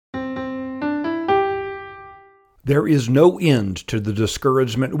There is no end to the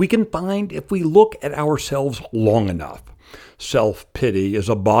discouragement we can find if we look at ourselves long enough. Self-pity is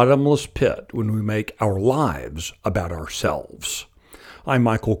a bottomless pit when we make our lives about ourselves. I'm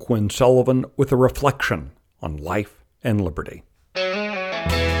Quinn Sullivan with a reflection on life and liberty.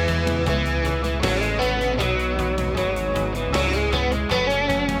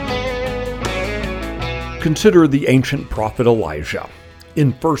 Consider the ancient prophet Elijah.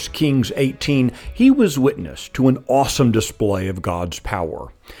 In 1 Kings 18, he was witness to an awesome display of God's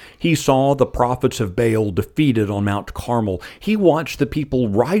power. He saw the prophets of Baal defeated on Mount Carmel. He watched the people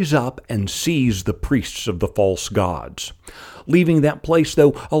rise up and seize the priests of the false gods. Leaving that place,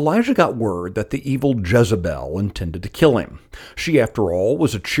 though, Elijah got word that the evil Jezebel intended to kill him. She, after all,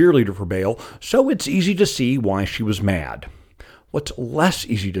 was a cheerleader for Baal, so it's easy to see why she was mad. What's less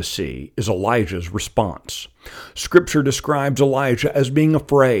easy to see is Elijah's response. Scripture describes Elijah as being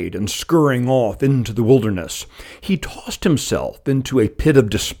afraid and scurrying off into the wilderness. He tossed himself into a pit of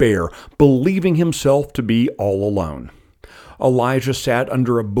despair, believing himself to be all alone. Elijah sat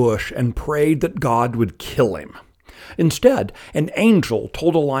under a bush and prayed that God would kill him. Instead, an angel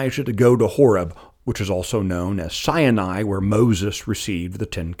told Elijah to go to Horeb, which is also known as Sinai, where Moses received the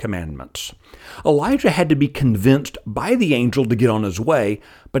 10 Commandments. Elijah had to be convinced by the angel to get on his way,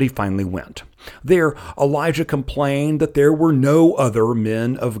 but he finally went. There, Elijah complained that there were no other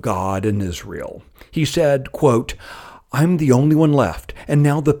men of God in Israel. He said, quote, "I'm the only one left, and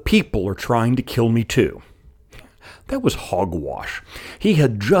now the people are trying to kill me too." That was hogwash. He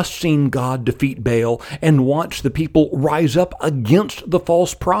had just seen God defeat Baal and watched the people rise up against the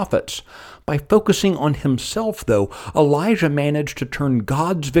false prophets. By focusing on himself, though, Elijah managed to turn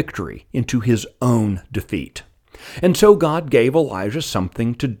God's victory into his own defeat. And so God gave Elijah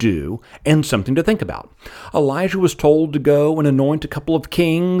something to do and something to think about. Elijah was told to go and anoint a couple of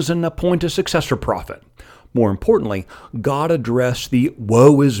kings and appoint a successor prophet. More importantly, God addressed the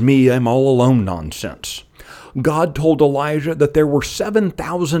 "woe is me, I'm all alone" nonsense. God told Elijah that there were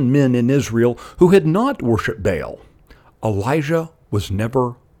 7,000 men in Israel who had not worshipped Baal. Elijah was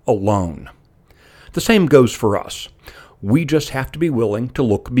never alone. The same goes for us. We just have to be willing to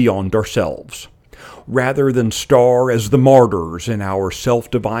look beyond ourselves. Rather than star as the martyrs in our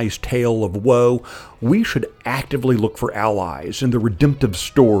self-devised tale of woe, we should actively look for allies in the redemptive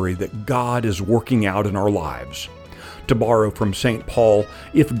story that God is working out in our lives. To borrow from St. Paul,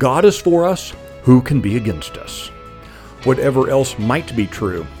 if God is for us, who can be against us? Whatever else might be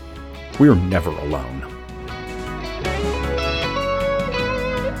true, we're never alone.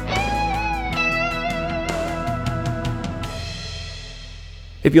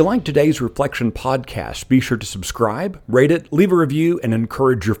 If you like today's Reflection podcast, be sure to subscribe, rate it, leave a review, and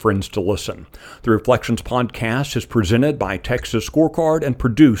encourage your friends to listen. The Reflections podcast is presented by Texas Scorecard and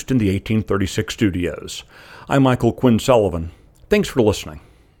produced in the 1836 studios. I'm Quinn Sullivan. Thanks for listening.